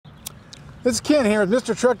This is Ken here with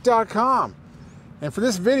MrTruck.com, and for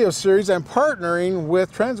this video series I'm partnering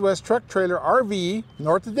with Transwest Truck Trailer RV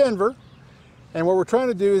north of Denver, and what we're trying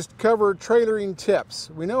to do is cover trailering tips.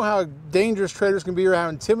 We know how dangerous trailers can be or how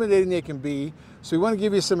intimidating they can be, so we want to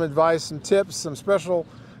give you some advice, some tips, some special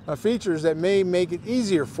features that may make it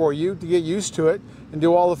easier for you to get used to it and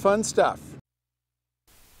do all the fun stuff.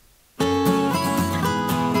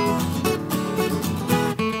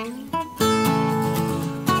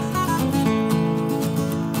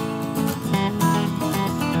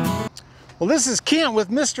 Well, this is Kent with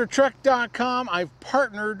MrTruck.com. I've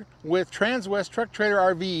partnered with Transwest Truck Trailer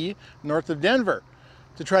RV north of Denver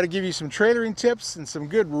to try to give you some trailering tips and some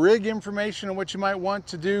good rig information on what you might want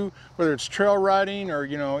to do, whether it's trail riding or,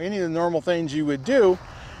 any of the normal things you would do.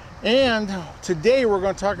 And today we're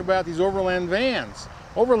going to talk about these overland vans.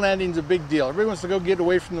 Overlanding is a big deal. Everybody wants to go get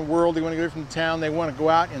away from the world. They want to get away from the town. They want to go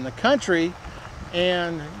out in the country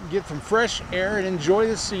and get some fresh air and enjoy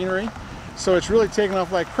the scenery. So it's really taking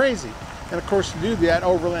off like crazy. And of course, to do that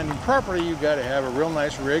overlanding properly, you've got to have a real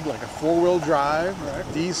nice rig, like a four-wheel drive,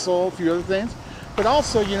 diesel, a few other things. But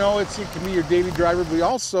also, it can be your daily driver, but we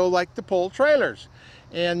also like to pull trailers.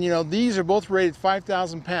 And, these are both rated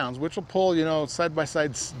 5,000 pounds, which will pull,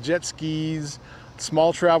 side-by-side jet skis,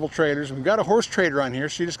 small travel trailers. We've got a horse trailer on here,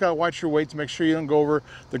 so you just got to watch your weight to make sure you don't go over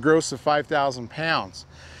the gross of 5,000 pounds.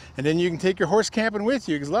 And then you can take your horse camping with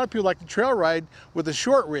you, because a lot of people like to trail ride with a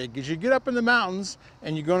short rig. As you get up in the mountains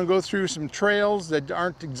and you're going to go through some trails that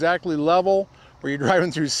aren't exactly level, or you're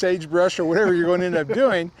driving through sagebrush or whatever you're going to end up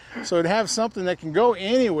doing, so to have something that can go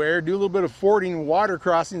anywhere, do a little bit of fording, water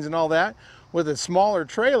crossings and all that with a smaller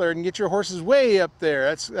trailer and get your horses way up there.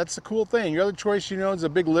 That's the cool thing. Your other choice, is a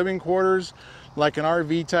big living quarters, like an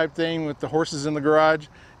RV type thing with the horses in the garage,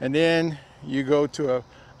 and then you go to a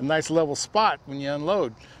nice level spot when you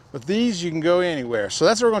unload. With these, you can go anywhere. So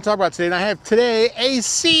that's what we're going to talk about today. And I have today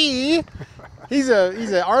AC. He's an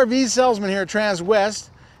RV salesman here at Transwest,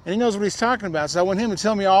 and he knows what he's talking about. So I want him to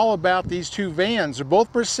tell me all about these two vans. They're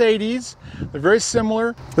both Mercedes. They're very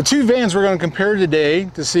similar. The two vans we're going to compare today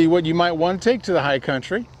to see what you might want to take to the high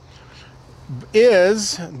country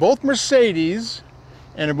is both Mercedes,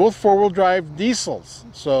 and they're both four-wheel drive diesels.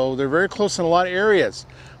 So they're very close in a lot of areas.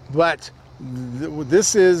 But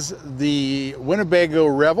this is the Winnebago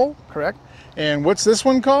Rebel. Correct. And what's this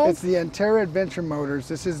one called? It's the Antero Adventure Motors.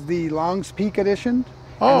 This is the Long's Peak edition.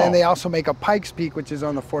 Oh. And then they also make a Pikes Peak, which is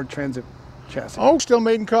on the Ford Transit chassis. Oh, still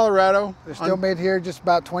made in Colorado. They're still made here, just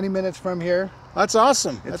about 20 minutes from here. That's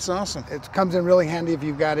awesome. That's awesome. It comes in really handy if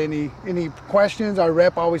you've got any questions. Our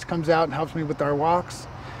rep always comes out and helps me with our walks.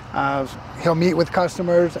 He'll meet with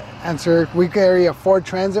customers, answer. We carry a Ford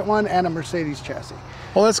Transit one and a Mercedes chassis.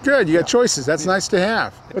 Well, that's good. You got choices. That's nice to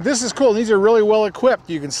have. But this is cool. These are really well equipped.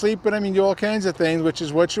 You can sleep in them, you do all kinds of things, which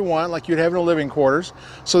is what you want, like you'd have in a living quarters.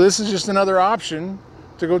 So this is just another option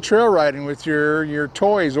to go trail riding with your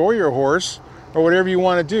toys or your horse or whatever you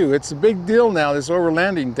want to do. It's a big deal now, this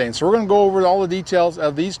overlanding thing. So we're going to go over all the details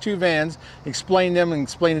of these two vans, explain them and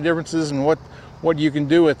explain the differences and what you can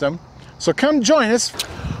do with them. So come join us.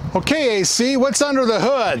 Okay, AC, what's under the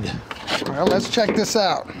hood? Well, let's check this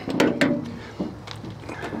out.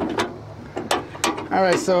 All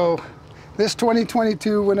right, so this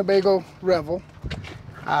 2022 Winnebago Rebel,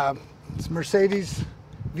 it's Mercedes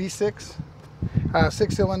V6,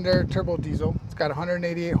 6-cylinder turbo diesel. It's got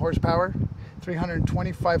 188 horsepower,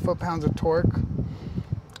 325 foot-pounds of torque.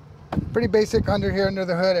 Pretty basic under here under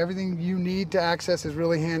the hood. Everything you need to access is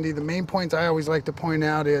really handy. The main points I always like to point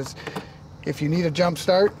out is if you need a jump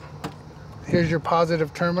start, here's your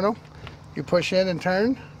positive terminal. You push in and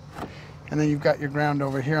turn, and then you've got your ground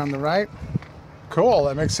over here on the right. Cool.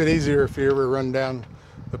 That makes it easier if you ever run down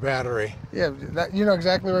the battery. Yeah, you know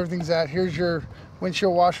exactly where everything's at. Here's your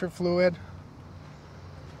windshield washer fluid.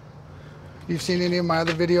 You've seen any of my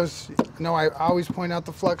other videos. No, I always point out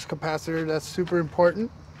the flux capacitor. That's super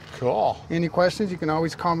important. Cool. Any questions, you can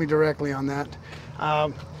always call me directly on that.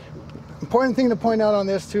 Important thing to point out on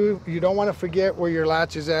this too, you don't want to forget where your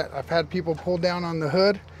latch is at. I've had people pull down on the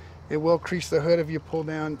hood. It will crease the hood if you pull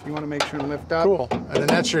down. You want to make sure and lift up. Cool. And then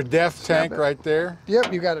that's your DEF tank right there.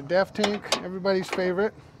 Yep, you got a DEF tank, everybody's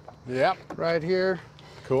favorite. Yep. Right here.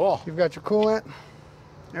 Cool. You've got your coolant,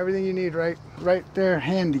 everything you need right there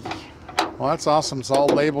handy. Well, that's awesome. It's all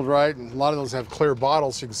labeled right, and a lot of those have clear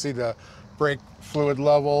bottles so you can see the brake fluid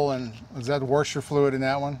level. And is that washer fluid in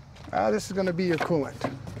that one? This is going to be your coolant.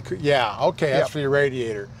 Yeah, okay, that's for your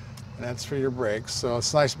radiator, and that's for your brakes. So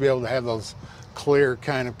it's nice to be able to have those clear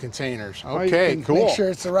kind of containers. Okay, cool. Make sure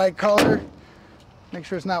it's the right color. Make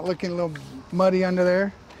sure it's not looking a little muddy under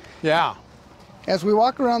there. Yeah. As we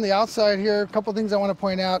walk around the outside here, a couple things I want to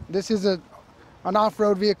point out. This is a an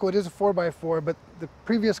off-road vehicle. It is a 4x4, but the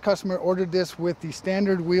previous customer ordered this with the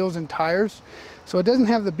standard wheels and tires. So it doesn't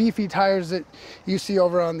have the beefy tires that you see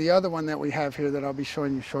over on the other one that we have here that I'll be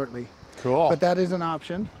showing you shortly. Cool. But that is an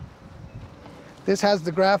option. This has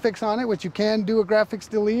the graphics on it, which you can do a graphics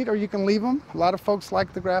delete or you can leave them. A lot of folks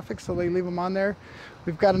like the graphics, so they leave them on there.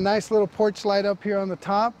 We've got a nice little porch light up here on the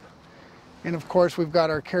top. And of course, we've got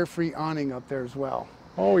our Carefree awning up there as well.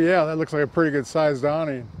 Oh yeah, that looks like a pretty good sized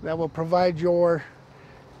awning. That will provide your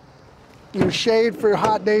shade for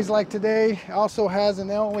hot days like today. It also has an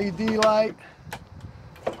LED light.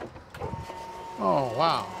 Oh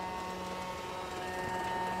wow.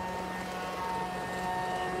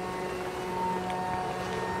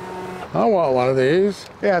 I want one of these.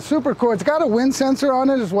 Yeah, super cool. It's got a wind sensor on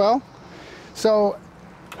it as well. So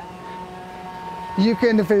you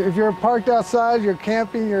can, if you're parked outside, you're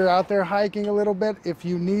camping, you're out there hiking a little bit, if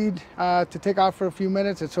you need to take off for a few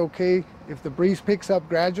minutes, it's okay. If the breeze picks up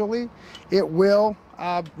gradually, it will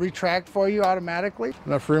retract for you automatically.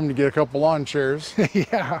 Enough room to get a couple lawn chairs.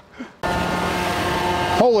 Yeah.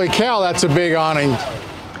 Holy cow, that's a big awning.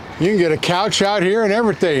 You can get a couch out here and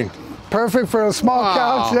everything. Perfect for a small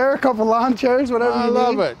couch there, a couple lawn chairs, whatever you need. I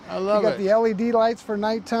love it. I love it. You got the LED lights for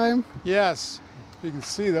nighttime. Yes. You can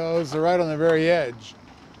see those, they're right on the very edge.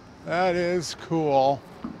 That is cool.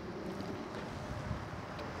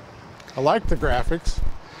 I like the graphics.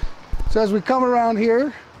 So as we come around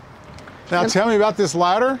here. Now tell me about this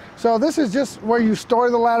ladder. So this is just where you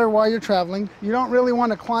store the ladder while you're traveling. You don't really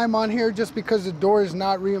want to climb on here just because the door is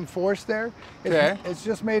not reinforced there. It's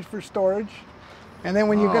just made for storage. And then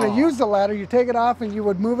when you're going to use the ladder, you take it off and you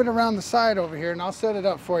would move it around the side over here, and I'll set it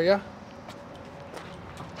up for you.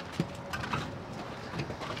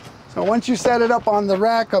 So once you set it up on the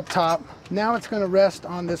rack up top, now it's going to rest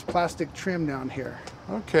on this plastic trim down here.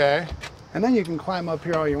 Okay. And then you can climb up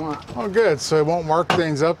here all you want. Oh, good. So it won't mark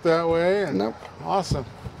things up that way? And nope. Awesome.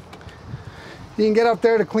 You can get up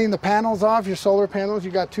there to clean the panels off, your solar panels.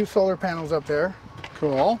 You got 2 solar panels up there.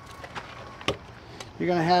 Cool. You're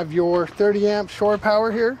going to have your 30 amp shore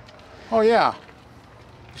power here. Oh, yeah.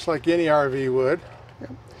 Just like any RV would. Yep.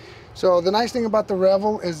 So the nice thing about the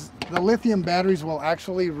Rebel is the lithium batteries will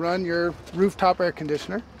actually run your rooftop air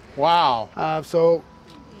conditioner. Wow. So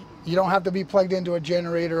you don't have to be plugged into a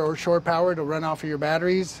generator or shore power to run off of your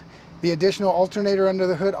batteries. The additional alternator under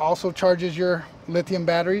the hood also charges your lithium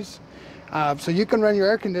batteries. So you can run your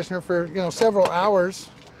air conditioner for several hours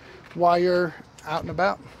while you're out and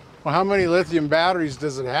about. Well, how many lithium batteries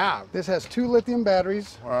does it have? This has 2 lithium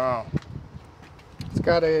batteries. Wow. It's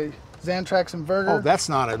got a Xantrax inverter. Oh, that's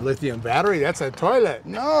not a lithium battery, that's a toilet.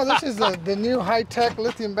 No, this is the new high-tech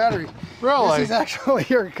lithium battery. Really? This is actually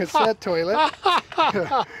your cassette toilet.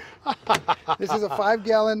 This is a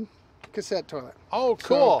 5-gallon cassette toilet. Oh,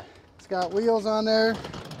 cool. So it's got wheels on there.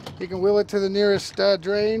 You can wheel it to the nearest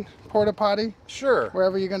drain, porta potty. Sure.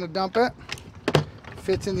 Wherever you're going to dump it.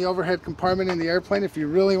 Fits in the overhead compartment in the airplane if you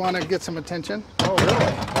really want to get some attention. Oh,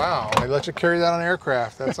 really? Wow. They let you carry that on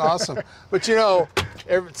aircraft. That's awesome. But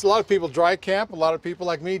it's a lot of people dry camp. A lot of people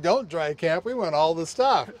like me don't dry camp. We want all the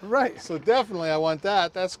stuff. Right. So definitely I want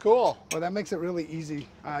that. That's cool. Well, that makes it really easy.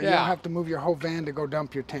 You don't have to move your whole van to go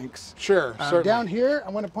dump your tanks. Sure. Down here, I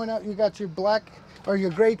want to point out you got your black or your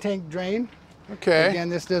gray tank drain. Okay. Again,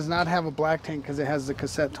 this does not have a black tank because it has the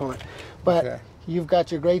cassette toilet. But you've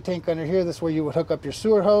got your gray tank under here. This is where you would hook up your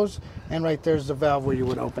sewer hose, and right there's the valve where you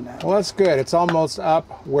would open that. Well, that's good. It's almost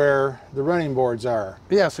up where the running boards are.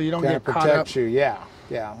 Yeah, so you don't get caught up. Protect you. Yeah,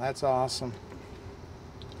 that's awesome.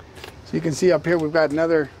 So you can see up here we've got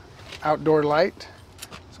another outdoor light.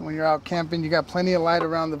 So when you're out camping, you got plenty of light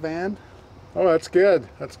around the van. Oh, that's good.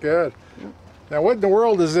 That's good. Yep. Now, what in the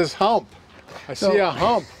world is this hump? I see a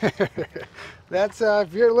hump. That's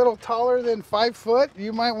if you're a little taller than 5 foot,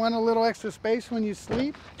 you might want a little extra space when you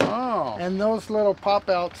sleep. Oh. And those little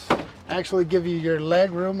pop-outs actually give you your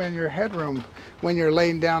leg room and your head room when you're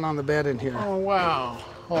laying down on the bed in here. Oh, wow.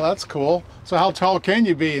 Well, that's cool. So how tall can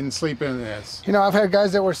you be and sleep in this? I've had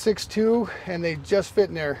guys that were 6'2", and they just fit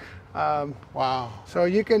in there. Wow. So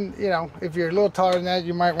you can, if you're a little taller than that,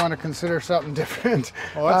 you might want to consider something different.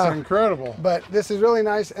 Oh, that's incredible. But this is really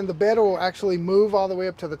nice, and the bed will actually move all the way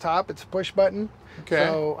up to the top. It's a push button. Okay.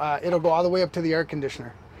 So it'll go all the way up to the air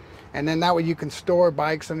conditioner. And then that way you can store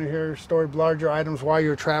bikes under here, store larger items while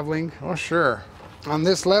you're traveling. Oh, sure. On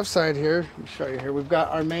this left side here, let me show you here, we've got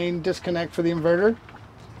our main disconnect for the inverter.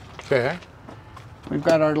 Okay. We've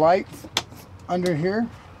got our light under here.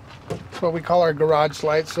 It's what we call our garage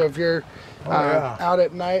light. So if you're out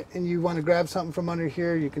at night and you want to grab something from under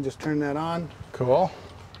here, you can just turn that on. Cool.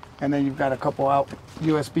 And then you've got a couple out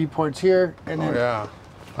USB ports here. And then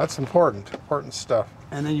That's important stuff.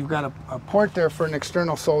 And then you've got a port there for an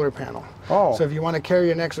external solar panel. Oh. So if you want to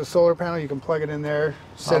carry an extra solar panel, you can plug it in there,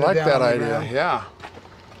 I set like it down that on the idea, ground. yeah.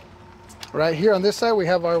 Right here on this side, we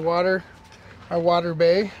have our water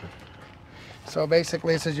bay. So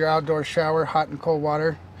basically, this is your outdoor shower, hot and cold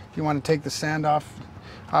water. If you want to take the sand off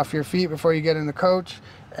your feet before you get in the coach.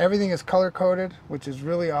 Everything is color coded, which is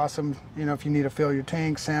really awesome. You know, if you need to fill your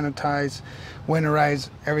tank, sanitize, winterize,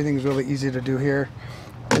 everything's really easy to do here.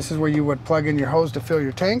 This is where you would plug in your hose to fill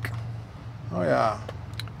your tank. Oh yeah.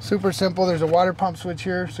 Super simple. There's a water pump switch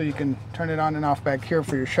here, so you can turn it on and off back here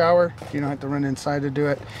for your shower. You don't have to run inside to do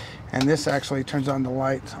it. And this actually turns on the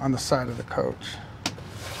light on the side of the coach.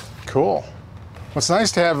 Cool. Well, it's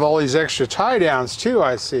nice to have all these extra tie downs too,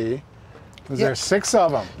 I see. There's 6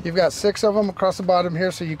 of them. You've got 6 of them across the bottom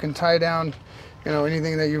here, so you can tie down, you know,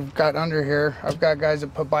 anything that you've got under here. I've got guys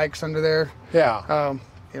that put bikes under there. Yeah.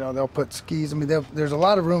 You know, they'll put skis. I mean, there's a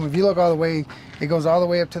lot of room. If you look all the way, it goes all the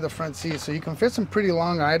way up to the front seat, so you can fit some pretty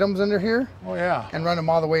long items under here. Oh yeah. And run them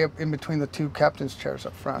all the way up in between the 2 captain's chairs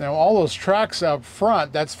up front. Now all those tracks up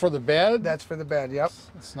front, that's for the bed? That's for the bed, yep.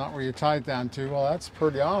 It's not where you tie it down to. Well, that's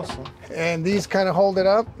pretty awesome. And these kind of hold it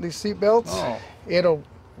up, these seat belts. Oh. It'll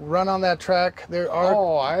run on that track.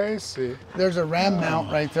 Oh, I see. There's a ram mount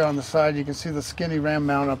right there on the side. You can see the skinny ram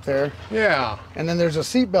mount up there. Yeah. And then there's a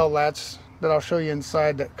seat belt latch that I'll show you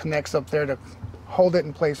inside that connects up there to hold it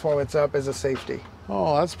in place while it's up as a safety.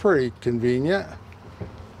 Oh, that's pretty convenient.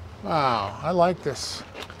 Wow, I like this.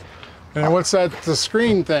 And what's that, the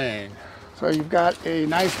screen thing? So you've got a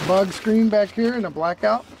nice bug screen back here and a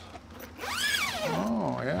blackout.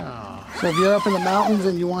 Oh, yeah. So if you're up in the mountains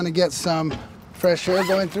and you want to get some fresh air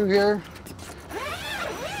going through here,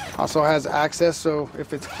 also has access, so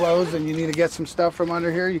if it's closed and you need to get some stuff from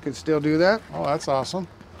under here, you can still do that. Oh, that's awesome.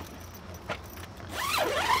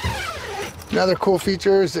 Another cool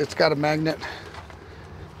feature is it's got a magnet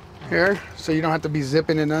here, so you don't have to be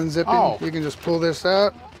zipping and unzipping. Oh. You can just pull this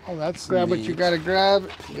out, Oh, that's grab what neat. you got to grab,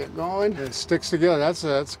 get going. It sticks together.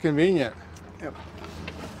 That's convenient. Yep.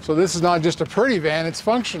 So this is not just a pretty van, it's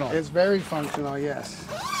functional. It's very functional, yes.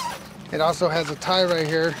 It also has a tie right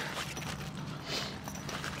here.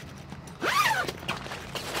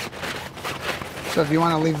 So if you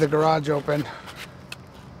want to leave the garage open,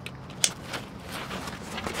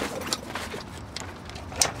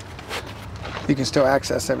 you can still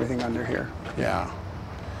access everything under here. Yeah.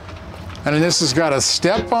 And then this has got a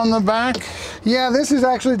step on the back. Yeah, this is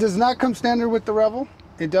actually does not come standard with the Rebel.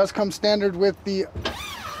 It does come standard with the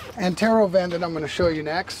Antero van that I'm going to show you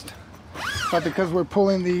next. But because we're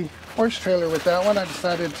pulling the horse trailer with that one, I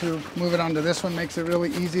decided to move it onto this one. Makes it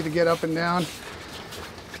really easy to get up and down.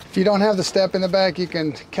 If you don't have the step in the back, you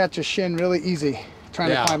can catch a shin really easy trying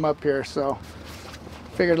to climb up here. So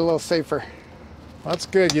figured a little safer. That's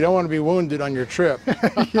good. You don't want to be wounded on your trip.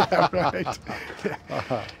 Yeah, right.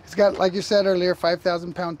 It's got, like you said earlier,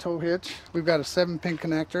 5,000-pound tow hitch. We've got a 7-pin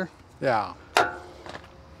connector. Yeah.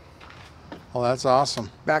 Oh, that's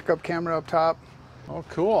awesome. Backup camera up top. Oh,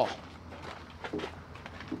 cool.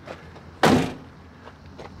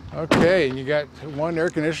 Okay, and you got one air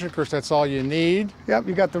conditioner. Of course, that's all you need. Yep,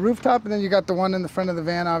 you got the rooftop, and then you got the one in the front of the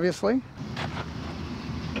van, obviously.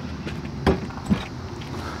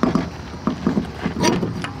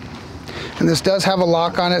 And this does have a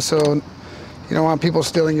lock on it, so you don't want people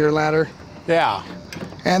stealing your ladder. Yeah.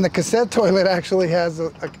 And the cassette toilet actually has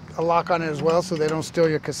a lock on it as well, so they don't steal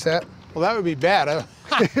your cassette. Well, that would be bad.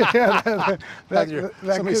 Yeah,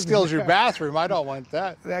 Somebody steals your bathroom. I don't want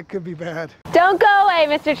that. That could be bad. Don't go away,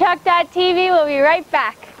 MrTruck.tv. We'll be right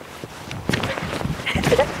back.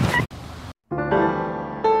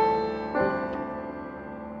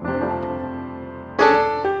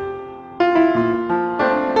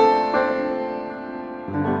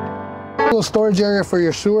 Little storage area for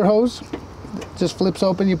your sewer hose. Just flips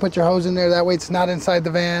open, you put your hose in there, that way it's not inside the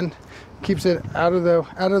van. Keeps it out of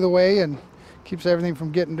the way and keeps everything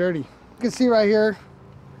from getting dirty. You can see right here,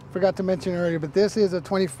 forgot to mention earlier, but this is a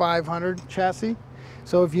 2500 chassis.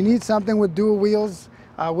 So if you need something with dual wheels,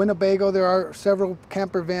 Winnebago, there are several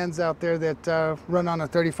camper vans out there that run on a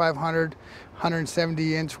 3500,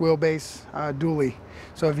 170-inch wheelbase dually.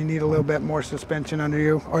 So if you need a little bit more suspension under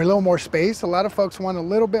you or a little more space, a lot of folks want a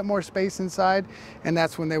little bit more space inside, and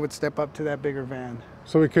that's when they would step up to that bigger van.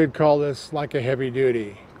 So we could call this like a heavy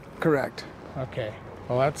duty. Correct. Okay.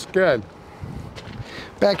 Well, that's good.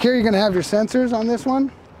 Back here, you're going to have your sensors on this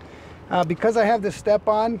one. Because I have this step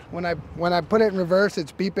on, when I put it in reverse,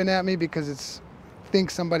 it's beeping at me because it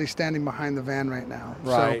thinks somebody's standing behind the van right now.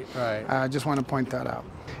 Right, so, right. I just want to point that out.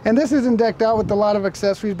 And this isn't decked out with a lot of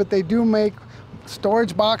accessories, but they do make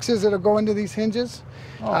storage boxes that'll go into these hinges,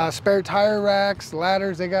 spare tire racks,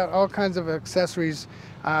 ladders. They got all kinds of accessories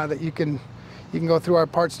that you can go through our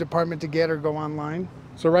parts department to get or go online.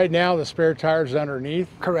 So right now the spare tire's underneath?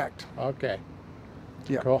 Correct. Okay.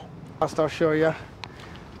 Yeah. Cool. I'll show you.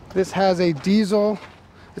 This has a diesel.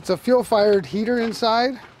 It's a fuel-fired heater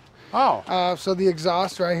inside. Oh. So the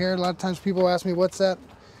exhaust right here, a lot of times people ask me, what's that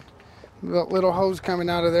little hose coming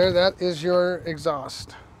out of there? That is your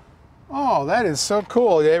exhaust. Oh, that is so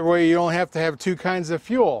cool. That way you don't have to have two kinds of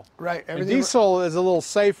fuel. Right. The diesel is a little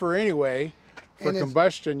safer anyway for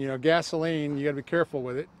combustion. You know, gasoline, you got to be careful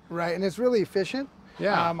with it. Right, and it's really efficient.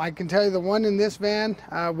 Yeah. I can tell you the one in this van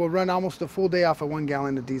will run almost a full day off of 1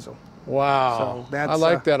 gallon of diesel. Wow. So that's, I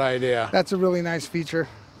like that idea. That's a really nice feature.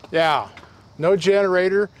 Yeah. No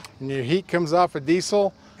generator, and your heat comes off a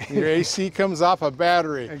diesel, and your AC comes off a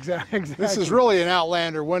battery. Exactly. This is really an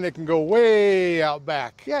Outlander, one that can go way out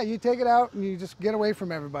back. Yeah, you take it out and you just get away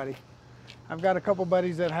from everybody. I've got a couple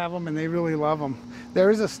buddies that have them and they really love them. There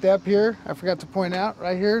is a step here, I forgot to point out,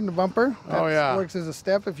 right here in the bumper. That works as a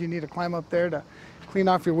step if you need to climb up there to clean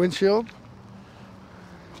off your windshield.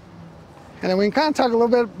 And then we can kind of talk a little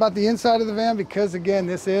bit about the inside of the van because, again,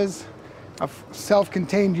 this is a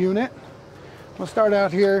self-contained unit. We'll start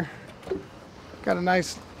out here. Got a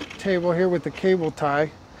nice table here with the cable tie.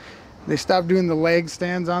 They stopped doing the leg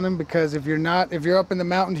stands on them because if you're up in the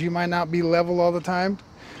mountains, you might not be level all the time.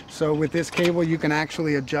 So with this cable, you can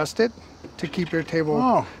actually adjust it to keep your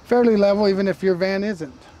table fairly level, even if your van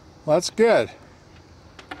isn't. Well, that's good.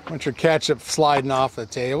 Want your ketchup sliding off the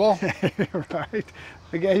table. Right.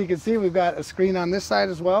 Again, you can see we've got a screen on this side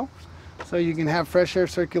as well. So you can have fresh air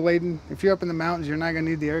circulating. If you're up in the mountains, you're not going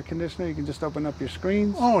to need the air conditioner. You can just open up your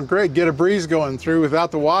screens. Oh, great. Get a breeze going through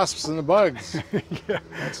without the wasps and the bugs. Yeah.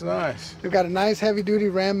 That's nice. We've got a nice heavy-duty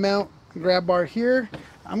ram mount grab bar here.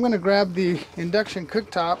 I'm going to grab the induction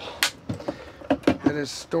cooktop that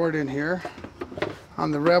is stored in here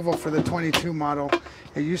on the Rebel for the 22 model.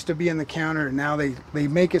 It used to be in the counter, and now they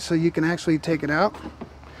make it so you can actually take it out.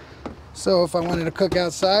 So if I wanted to cook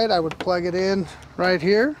outside, I would plug it in right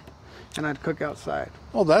here, and I'd cook outside.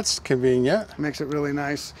 Oh, that's convenient. Makes it really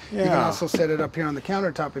nice. Yeah. You can also set it up here on the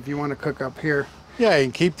countertop if you want to cook up here. Yeah, you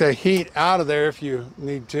can keep the heat out of there if you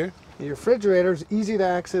need to. Your refrigerator is easy to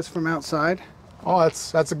access from outside. Oh,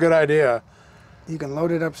 that's a good idea. You can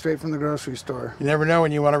load it up straight from the grocery store. You never know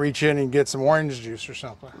when you want to reach in and get some orange juice or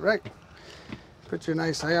something. Right. Put your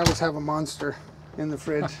nice, I always have a Monster in the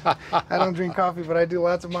fridge. I don't drink coffee, but I do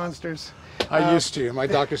lots of Monsters. I used to. My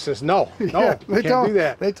doctor says, no, Yeah, you can't do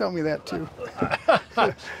that. They tell me that too.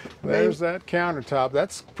 There's that countertop.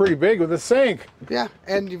 That's pretty big with a sink. Yeah,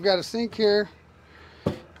 and you've got a sink here.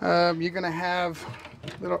 You're going to have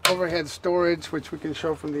little overhead storage, which we can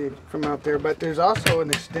show from out there. But there's also an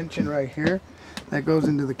extension right here that goes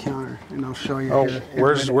into the counter, and I'll show you here.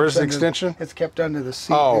 Where's the extension? It's kept under the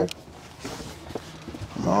seat. Oh. Here.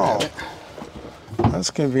 Oh,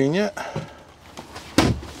 that's convenient.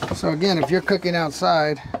 So again, if you're cooking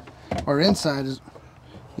outside or inside,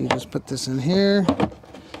 you just put this in here,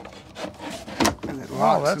 and it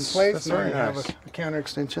locks in place. That's and then very you have nice. a counter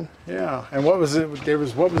extension. Yeah, and what was it?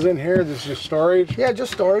 What was in here? This is your storage? Yeah,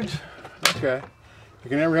 just storage. Okay. You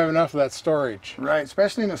can never have enough of that storage. Right,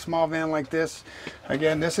 especially in a small van like this.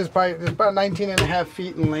 Again, this is probably about 19.5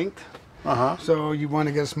 feet in length. So you want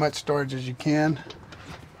to get as much storage as you can.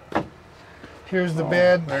 Here's the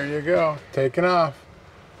bed. There you go. Taking off.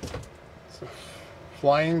 It's a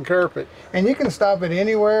flying carpet. And you can stop it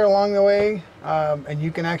anywhere along the way, and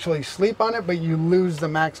you can actually sleep on it, but you lose the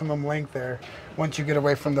maximum length there once you get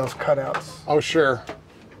away from those cutouts. Oh, sure.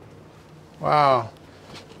 Wow.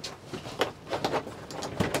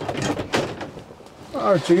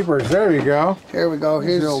 Oh, jeepers. There you go. Here we go.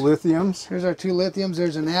 Here's your lithiums. Here's our 2 lithiums.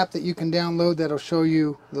 There's an app that you can download that'll show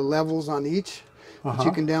you the levels on each. That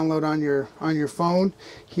you can download on your phone.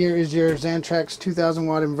 Here is your Xantrax 2,000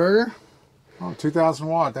 watt inverter. Oh, 2,000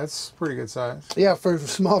 watt. That's pretty good size. Yeah, for a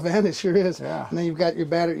small van, it sure is. Yeah. And then you've got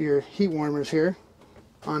your heat warmers here,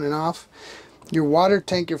 on and off. Your water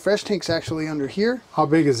tank, your fresh tank's actually under here. How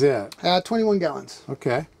big is it? 21 gallons.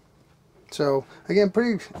 Okay. So again,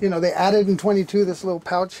 pretty. They added in 22 this little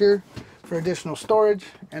pouch here for additional storage,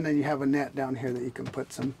 and then you have a net down here that you can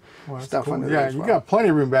put some stuff under there. Yeah, as you well. got plenty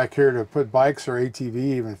of room back here to put bikes or ATV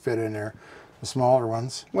even fit in there, the smaller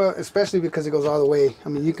ones. Well, especially because it goes all the way. I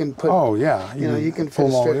mean, you can put. Oh yeah. You can fit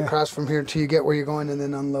it straight across from here till you get where you're going, and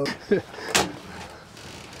then unload.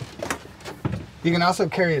 You can also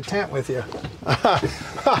carry a tent with you.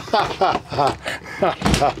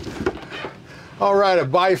 All right, a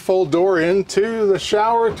bifold door into the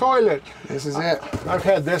shower toilet. This is it. I've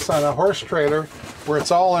had this on a horse trailer where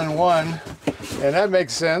it's all in one, and that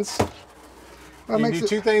makes sense. Well, You can do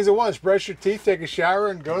two things at once: brush your teeth, take a shower,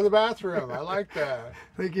 and go to the bathroom. I like that.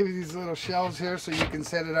 They give you these little shelves here so you can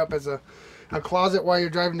set it up as a closet while you're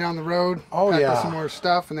driving down the road. Oh, pack yeah. with some more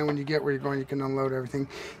stuff, and then when you get where you're going, you can unload everything.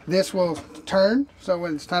 This will turn, so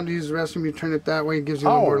when it's time to use the restroom, you turn it that way. It gives you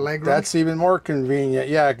a little more leg room. That's even more convenient.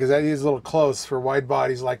 Yeah, because that is a little close for wide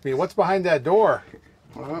bodies like me. What's behind that door?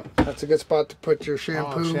 Well, that's a good spot to put your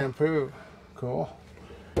shampoo. Oh, shampoo. Cool.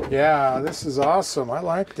 Yeah, this is awesome. I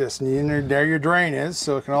like this. And there your drain is,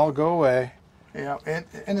 so it can all go away. Yeah, and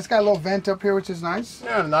it's got a little vent up here, which is nice.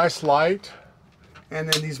 Yeah, nice light. And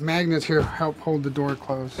then these magnets here help hold the door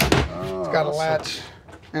closed. Oh, it's got a latch,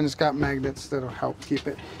 and it's got magnets that'll help keep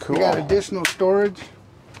it. Cool. You got additional storage.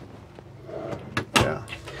 Yeah.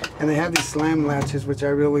 And they have these slam latches, which I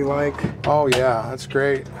really like. Oh yeah, that's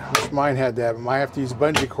great. I wish mine had that, but I have to use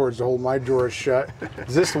bungee cords to hold my drawers shut.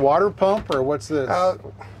 Is this the water pump or what's this?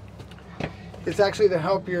 It's actually to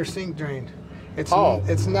help your sink drain. It's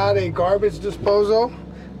not a garbage disposal,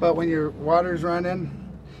 but when your water's running,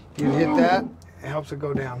 you hit that, it helps it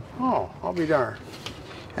go down. Oh, I'll be darned.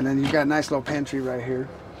 And then you've got a nice little pantry right here.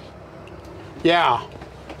 Yeah.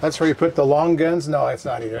 That's where you put the long guns? No, it's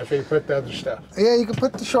not either. That's where you put the other stuff. Yeah, you can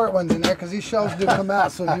put the short ones in there because these shelves do come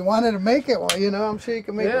out. So if you wanted to make it, well, you know, I'm sure you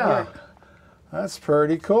can make it work. That's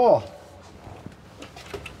pretty cool.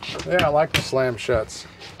 Yeah, I like the slam shuts.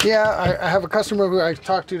 Yeah, I have a customer who I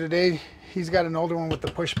talked to today. He's got an older one with the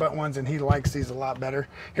push button ones, and he likes these a lot better.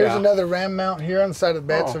 Here's another RAM mount here on the side of the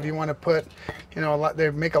bed. So if you want to put, you know, they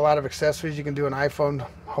make a lot of accessories. You can do an iPhone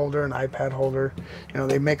holder, an iPad holder. You know,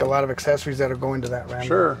 they make a lot of accessories that are going to that RAM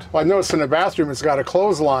mount. Well, I noticed in the bathroom it's got a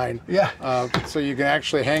clothesline. Yeah. So you can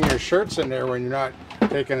actually hang your shirts in there when you're not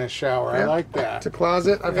taking a shower. I like that. It's a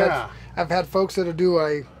closet. I've had folks that'll do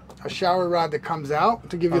a shower rod that comes out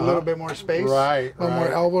to give you a little bit more space, a little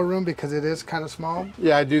more elbow room because it is kind of small.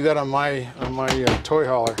 Yeah, I do that on my toy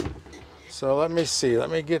hauler. So let me see.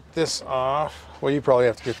 Let me get this off. Well, you probably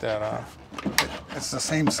have to get that off. It's the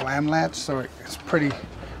same slam latch, so it's pretty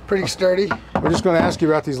sturdy. We're just going to ask you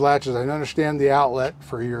about these latches. I understand the outlet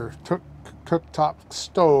for your cooktop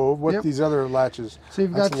stove. What these other latches? So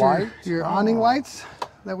you've got your awning lights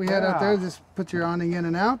that we had out there. Just put your awning in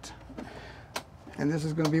and out. And this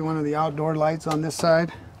is going to be one of the outdoor lights on this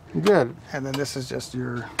side. Good. And then this is just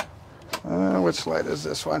your, which light is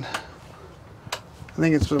this one? I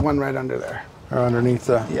think it's the one right under there. Or underneath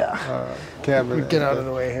the cabinet. Get out of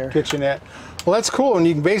the way here. Kitchenette. Well, that's cool. And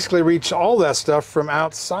you can basically reach all that stuff from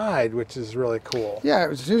outside, which is really cool. Yeah,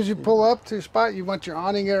 as soon as you pull up to a spot, you want your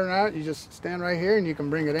awning in and out, you just stand right here and you can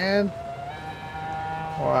bring it in.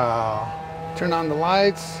 Wow. Turn on the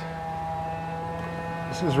lights.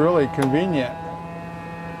 This is really convenient.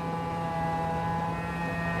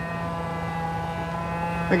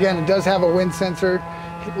 Again, it does have a wind sensor.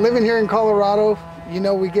 Living here in Colorado, you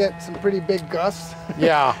know we get some pretty big gusts.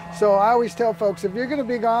 Yeah. So I always tell folks, if you're gonna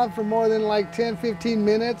be gone for more than like 10, 15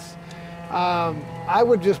 minutes, I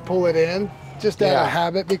would just pull it in, just out of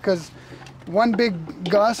habit, because one big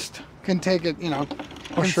gust can take it, you know,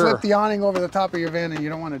 can flip the awning over the top of your van, and you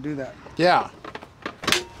don't wanna do that. Yeah.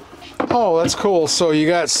 Oh, that's cool. So you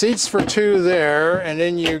got seats for two there, and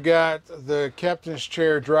then you got the captain's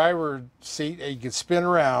chair driver seat. You can spin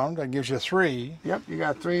around. That gives you three. Yep, you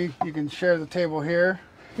got three. You can share the table here.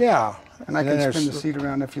 Yeah. And I can spin the seat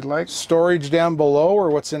around if you'd like. Storage down below, or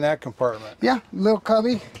what's in that compartment? Yeah, little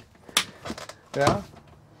cubby. Yeah.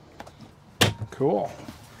 Cool.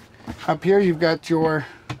 Up here you've got your,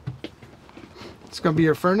 it's going to be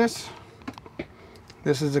your furnace.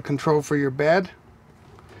 This is the control for your bed.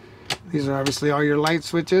 These are obviously all your light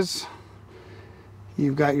switches.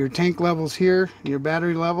 You've got your tank levels here, your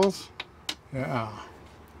battery levels. Yeah.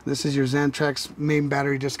 This is your Xantrex main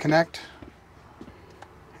battery disconnect.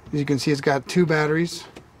 As you can see, it's got two batteries.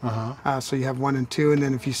 So you have 1 and 2, and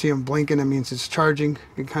then if you see them blinking, it means it's charging.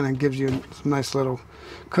 It kind of gives you some nice little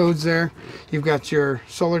codes there. You've got your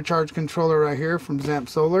solar charge controller right here from Zamp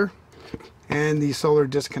Solar, and the solar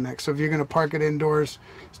disconnect. So if you're going to park it indoors,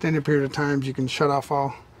 extended period of times, you can shut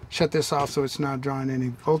this off so it's not drawing any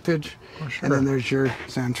voltage. And then there's your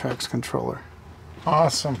Xantrex controller.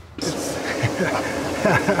 Awesome. This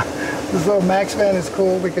little Max fan is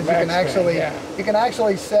cool because you can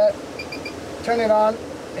actually turn it on,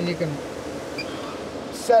 and you can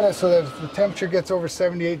set it so that if the temperature gets over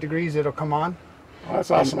 78 degrees, it'll come on. Oh,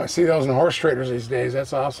 that's awesome. I see those in horse traders these days.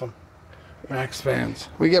 That's awesome. Max fans.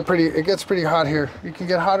 It gets pretty hot here. You can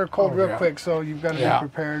get hot or cold real quick, so you've got to be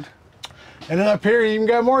prepared. And then up here, you even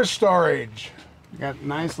got more storage. You got a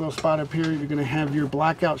nice little spot up here. You're gonna have your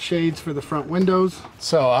blackout shades for the front windows.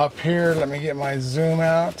 So up here, let me get my zoom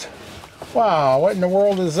out. Wow, what in the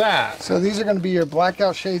world is that? So these are gonna be your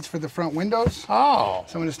blackout shades for the front windows. Oh.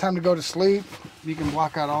 So when it's time to go to sleep, you can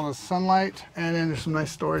block out all the sunlight, and then there's some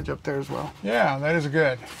nice storage up there as well. Yeah, that is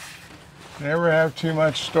good. Never have too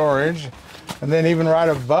much storage. And then even right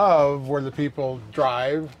above where the people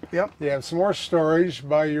drive, Yep. you have some more storage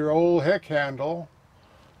by your old heck handle.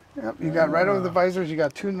 Yep, you got right over the visors, you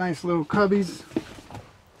got two nice little cubbies.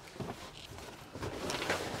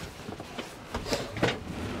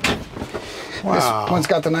 Wow. This one's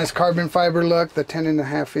got the nice carbon fiber look, the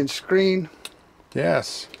 10.5-inch screen.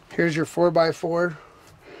 Yes. Here's your 4x4.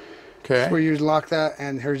 Okay. That's where you lock that,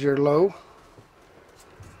 and here's your low.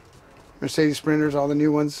 Mercedes Sprinters, all the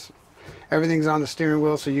new ones. Everything's on the steering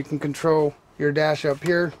wheel, so you can control your dash up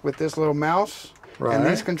here with this little mouse. Right. And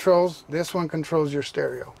these controls, this one controls your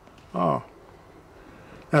stereo. Oh.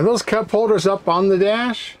 Now those cup holders up on the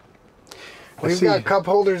dash? We've got cup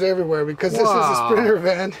holders everywhere because this is a Sprinter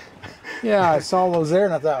van. Yeah, I saw those there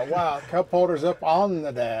and I thought, wow, cup holders up on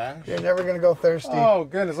the dash. You're never gonna go thirsty. Oh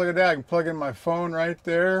goodness, look at that. I can plug in my phone right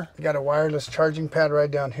there. You got a wireless charging pad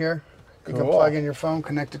right down here. You can Cool. plug in your phone,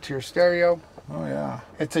 connect it to your stereo. Oh yeah.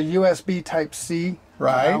 It's a USB Type-C.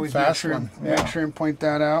 Right, I always fast one. make Yeah. sure and point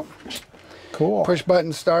that out. Cool. Push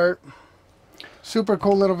button start. Super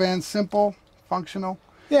cool little van, simple, functional.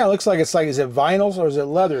 Yeah, it looks like is it vinyls or is it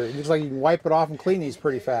leather? It looks like you can wipe it off and clean these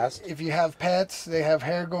pretty fast. If you have pets, they have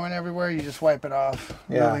hair going everywhere, you just wipe it off.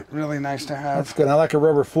 Yeah. Really, really nice to have. That's good. I like a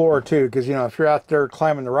rubber floor too, because you know if you're out there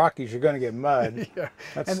climbing the Rockies, you're going to get mud. Yeah.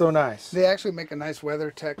 That's And so nice. They actually make a nice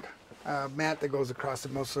WeatherTech mat that goes across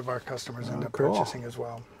that most of our customers end up cool. purchasing as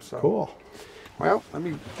well. So, Cool. well, let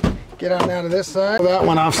me get on out of this side. Pull that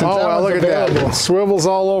one off since Oh, that wow, one's look at that. available. Swivels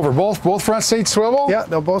all over. Both front seats swivel? Yeah,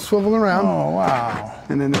 they'll both swivel around. Oh, wow.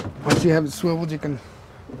 And then once you have it swiveled, you can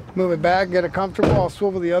move it back, get it comfortable. I'll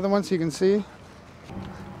swivel the other one so you can see.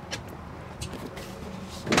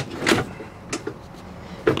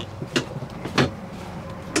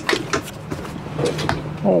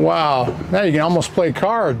 Oh, wow. Now you can almost play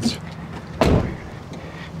cards.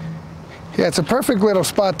 Yeah, it's a perfect little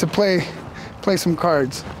spot to play some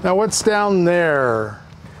cards. Now what's down there?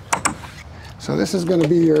 So this is going to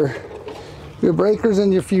be your breakers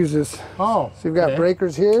and your fuses. Oh, So you've got okay.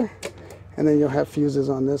 breakers here, and then you'll have fuses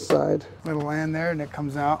on this side. Little land there, and it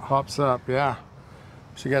comes out. Pops up, yeah.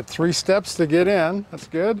 So you got 3 steps to get in. That's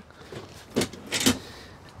good.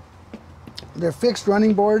 They're fixed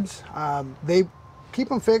running boards. They keep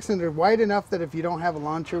them fixed, and they're wide enough that if you don't have a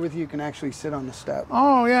lawn chair with you, you can actually sit on the step.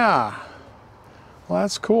 Oh, yeah. Well,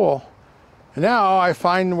 that's cool. And now I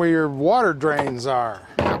find where your water drains are.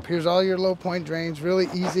 Yep, here's all your low point drains, really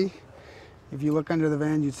easy. If you look under the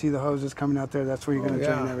van, you'd see the hoses coming out there. That's where you're going to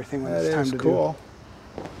drain everything when it's time to cool.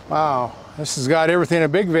 Wow, this has got everything a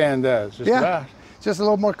big van does. Just Yeah, about. just a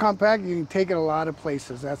little more compact. You can take it a lot of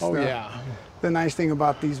places. That's Oh, yeah. the nice thing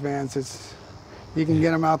about these vans is you can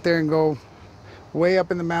get them out there and go way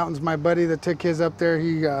up in the mountains. My buddy that took his up there,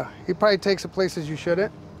 he probably takes it places you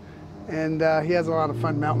shouldn't, and he has a lot of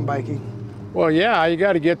fun mountain biking. Well, yeah, you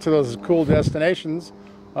got to get to those cool destinations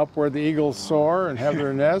up where the eagles soar and have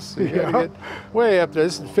their nests. You got to get way up there.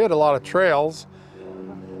 This would fit a lot of trails.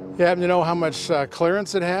 You happen to know how much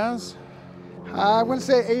clearance it has? I wouldn't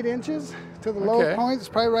say 8 inches to the low point. It's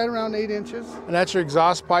probably right around 8 inches. And that's your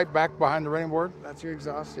exhaust pipe back behind the running board? That's your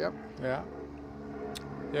exhaust, yep. Yeah.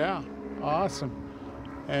 Yeah, awesome.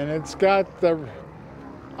 And it's got the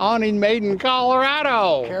awning made in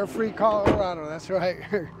Colorado. Carefree Colorado, that's right.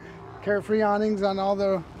 Carefree awnings on all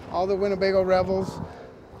the Winnebago Rebels,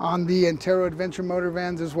 on the Antero Adventure motor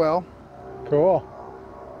vans as well. Cool.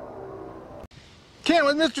 Ken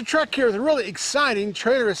with MrTruck here with a really exciting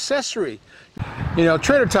trailer accessory. You know,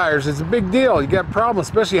 trailer tires, it's a big deal. You got problems,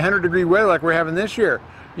 especially 100-degree weather like we're having this year.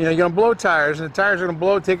 You know, you're gonna blow tires, and the tires are gonna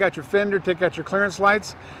blow, take out your fender, take out your clearance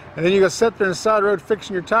lights, and then you're gonna sit there on the side of the road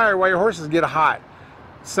fixing your tire while your horses get hot.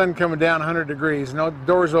 Sun coming down 100 degrees, no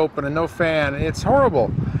doors open and no fan, and it's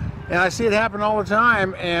horrible. And I see it happen all the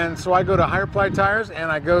time, and so I go to Higher Ply Tires and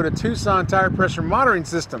I go to Tucson Tire Pressure Monitoring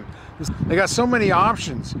System. They got so many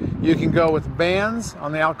options. You can go with bands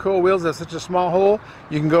on the Alcoa wheels, that's such a small hole.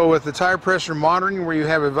 You can go with the tire pressure monitoring where you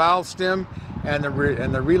have a valve stem and the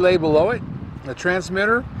relay below it, the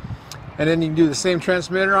transmitter. And then you can do the same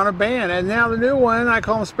transmitter on a band. And now the new one, I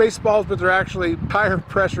call them Spaceballs, but they're actually tire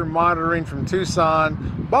pressure monitoring from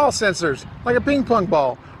Tucson ball sensors, like a ping pong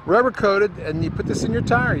ball, rubber coated, and you put this in your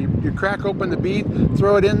tire. You crack open the bead,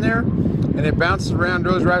 throw it in there. and it bounces around,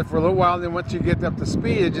 goes right for a little while, and then once you get up to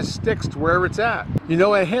speed, it just sticks to wherever it's at. You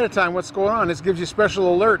know ahead of time what's going on. This gives you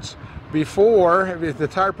special alerts. Before, if the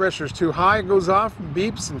tire pressure is too high, it goes off,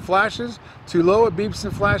 beeps and flashes. Too low, it beeps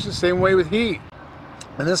and flashes. Same way with heat.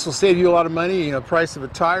 And this will save you a lot of money. You know, the price of a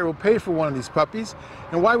tire will pay for one of these puppies.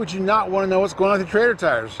 And why would you not want to know what's going on with your trailer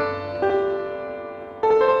tires?